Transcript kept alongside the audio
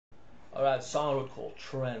Alright, song we call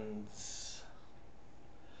Trends.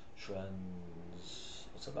 Trends.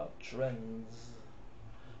 What's about trends?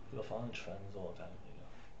 People following trends all the time.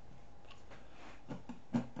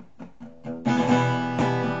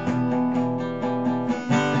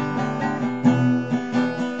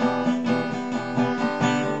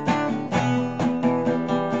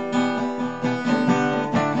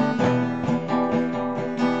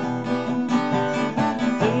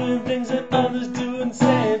 Doing things that others do and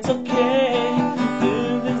say it's okay.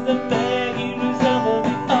 Doing things that make you resemble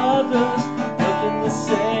the others. Looking the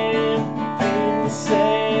same, doing the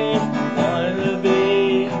same. Wanting to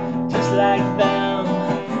be just like them.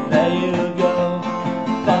 There you go,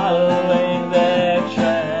 following their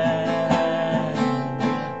trend.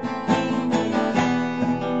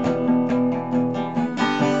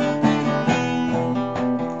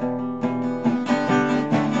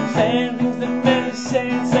 Saying things that many say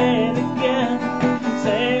and say it again.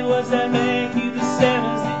 Saying words that